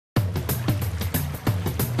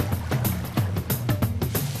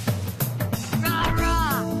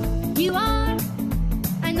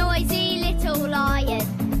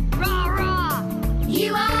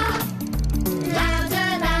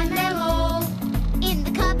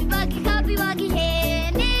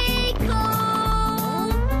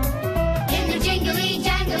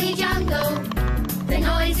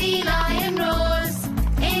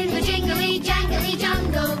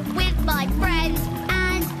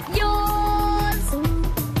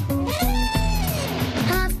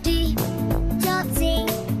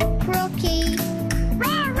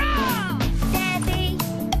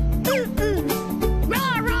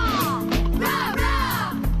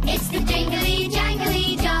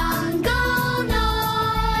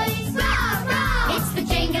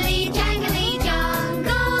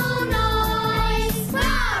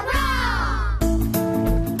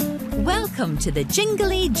to the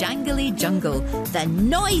jingly jangly jungle, the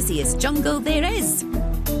noisiest jungle there is.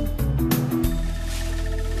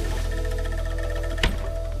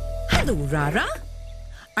 Hello, Rara.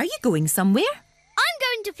 Are you going somewhere? I'm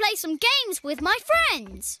going to play some games with my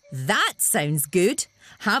friends. That sounds good.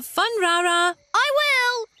 Have fun, Rara. I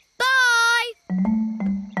will. Bye.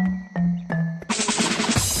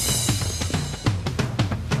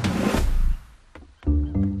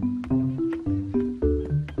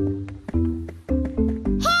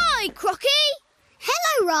 Hi, Crocky.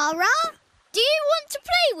 Hello, Rara. Do you want to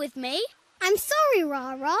play with me? I'm sorry,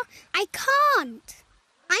 Rara. I can't.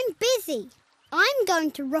 I'm busy. I'm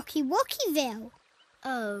going to Rocky Wockyville.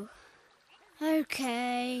 Oh,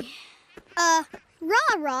 okay.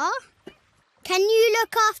 Rara, can you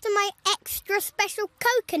look after my extra special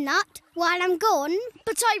coconut while I'm gone?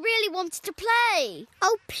 But I really wanted to play.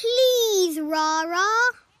 Oh, please, Rara.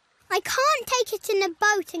 I can't take it in a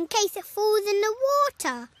boat in case it falls in the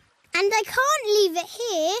water. And I can't leave it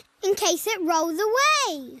here in case it rolls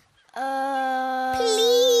away.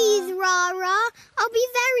 Please, Rara. I'll be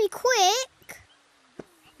very quick.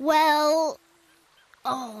 Well,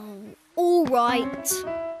 all right.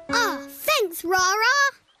 Thanks, Rara.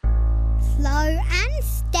 Slow and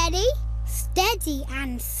steady, steady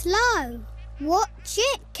and slow. Watch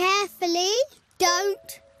it carefully.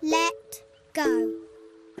 Don't let go.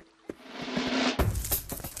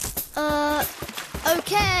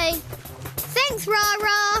 Okay. Thanks,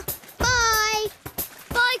 Rara. Bye.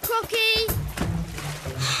 Bye, Crocky.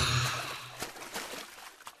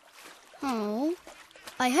 Oh,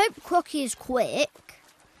 I hope Crocky is quick.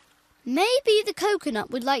 Maybe the coconut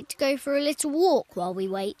would like to go for a little walk while we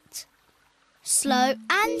wait. Slow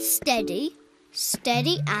and steady,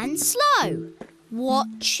 steady and slow.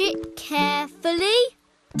 Watch it carefully.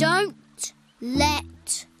 Don't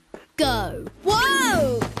let go.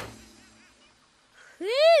 Whoa!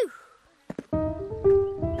 Whew!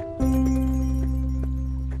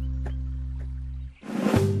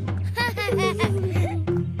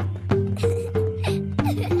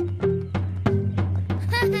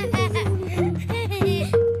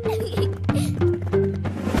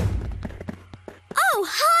 Oh,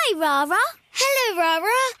 hi, Rara. Hello,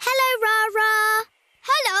 Rara. Hello, Rara.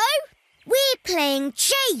 Hello. We're playing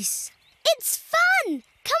chase. It's fun.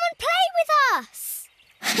 Come and play with us.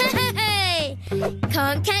 Hey!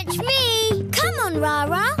 Can't catch me. Come on,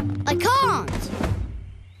 Rara. I can't.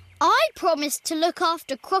 I promised to look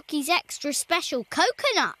after Crocky's extra special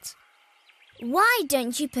coconut. Why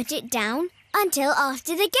don't you put it down until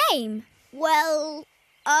after the game? Well,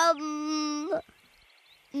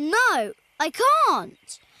 no, I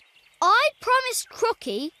can't. I promised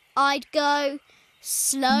Crocky I'd go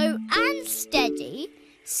slow and steady,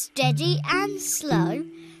 steady and slow,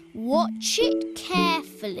 watch it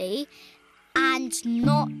carefully and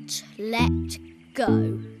not let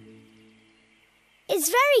go. It's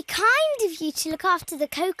very kind of you to look after the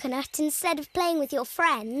coconut instead of playing with your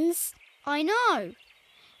friends. I know.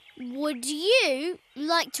 Would you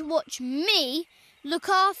like to watch me look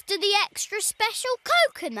after the extra special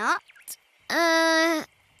coconut?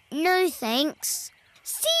 No thanks.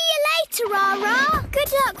 See you later, Rara.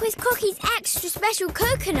 Good luck with Crocky's extra special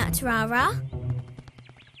coconut, Rara.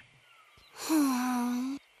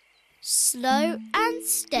 Slow and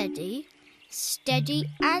steady, steady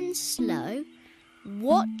and slow.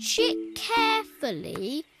 Watch it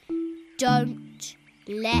carefully. Don't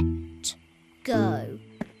let go.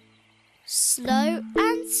 Slow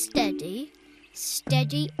and steady,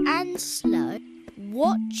 steady and slow.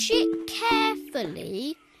 Watch it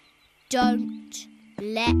carefully. Don't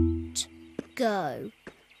let go.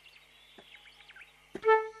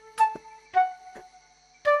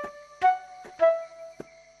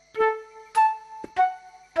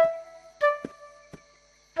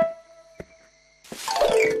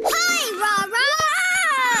 Hi, Rara!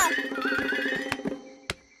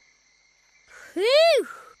 Whew!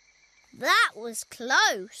 That was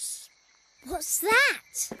close. What's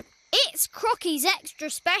that? It's Crocky's extra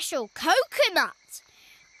special coconut.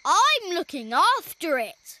 I'm looking after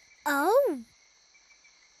it. Oh.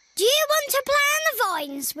 Do you want to play on the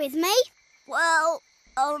vines with me? Well,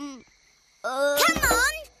 Come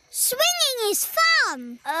on! Swinging is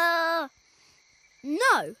fun!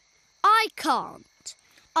 No, I can't.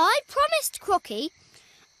 I promised Crocky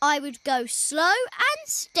I would go slow and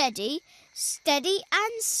steady, steady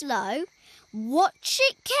and slow, watch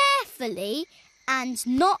it carefully and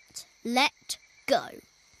not let go.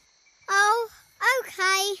 Oh,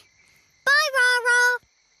 okay. Bye, Rara.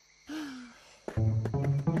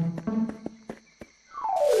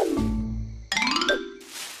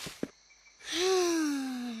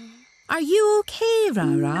 Are you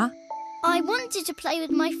Rara? I wanted to play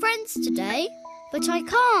with my friends today, but I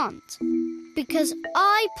can't because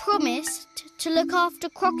I promised to look after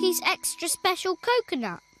Crocky's extra special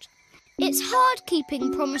coconut. It's hard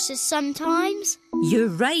keeping promises sometimes. You're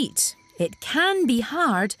right. It can be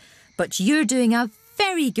hard, but you're doing a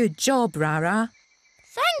very good job, Rara.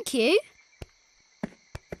 Thank you.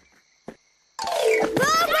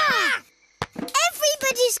 Rara!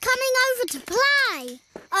 Everybody's coming over to play.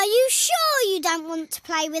 Are you sure you don't want to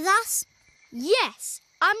play with us? Yes,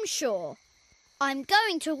 I'm sure. I'm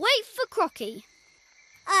going to wait for Crocky.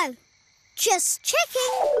 Oh, just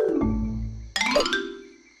checking.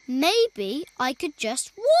 Maybe I could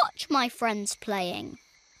just watch my friends playing.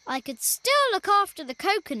 I could still look after the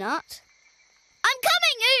coconut. I'm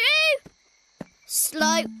coming, Oo-oo!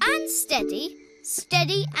 Slow and steady,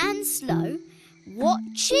 steady and slow.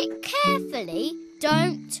 Watch it carefully.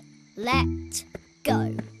 Don't let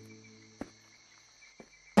go.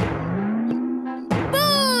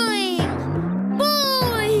 Boing!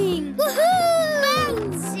 Boing! Woohoo!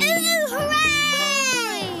 Bouncy! Oo,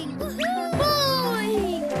 hooray! Boing!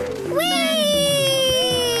 Boing! Whee!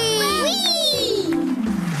 Whee!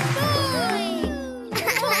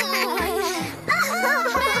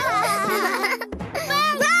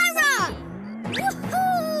 Rara! Woohoo!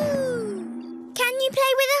 Can you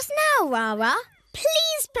play with us now, Rara?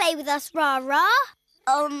 Please play with us, Rara.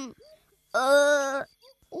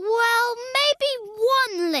 Well, maybe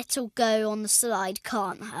one little go on the slide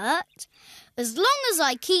can't hurt, as long as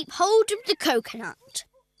I keep hold of the coconut.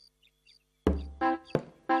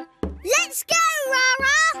 Let's go,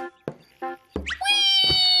 Rara! Whee!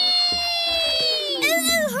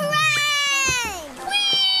 Oo, hooray!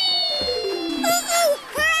 Whee! Oo,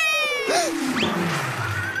 hooray!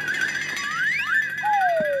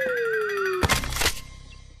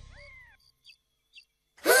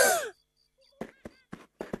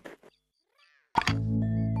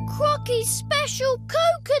 Crocky's special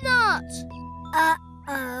coconut!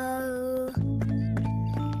 Uh-oh.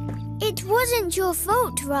 It wasn't your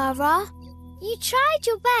fault, Rara. You tried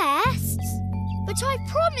your best. But I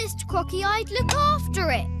promised Crocky I'd look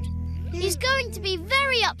after it. He's going to be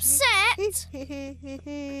very upset.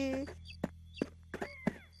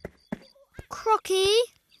 Crocky,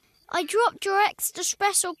 I dropped your extra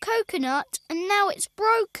special coconut and now it's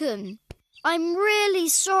broken. I'm really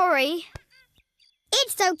sorry.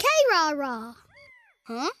 It's okay, Rara.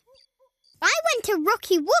 Huh? I went to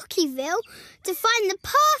Rocky Wookieville to find the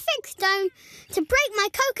perfect stone to break my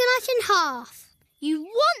coconut in half. You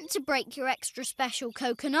want to break your extra special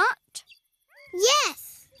coconut?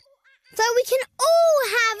 Yes, so we can all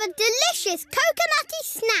have a delicious coconutty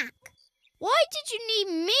snack. Why did you need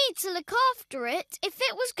me to look after it if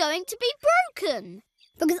it was going to be broken?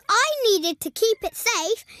 Because I needed to keep it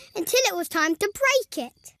safe until it was time to break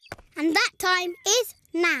it. And that time is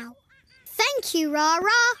now. Thank you, Rara.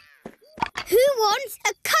 Who wants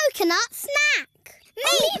a coconut snack?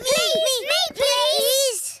 Me,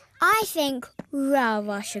 please. I think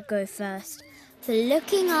Rara should go first for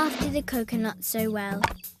looking after the coconut so well.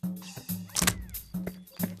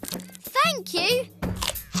 Thank you.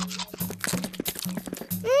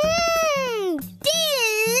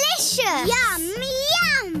 Delicious.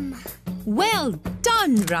 Yum. Well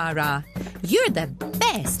done, Rara. You're the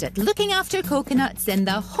best at looking after coconuts in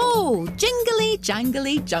the whole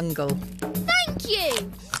jingly-jangly jungle. Thank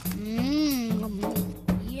you.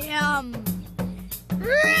 Yum.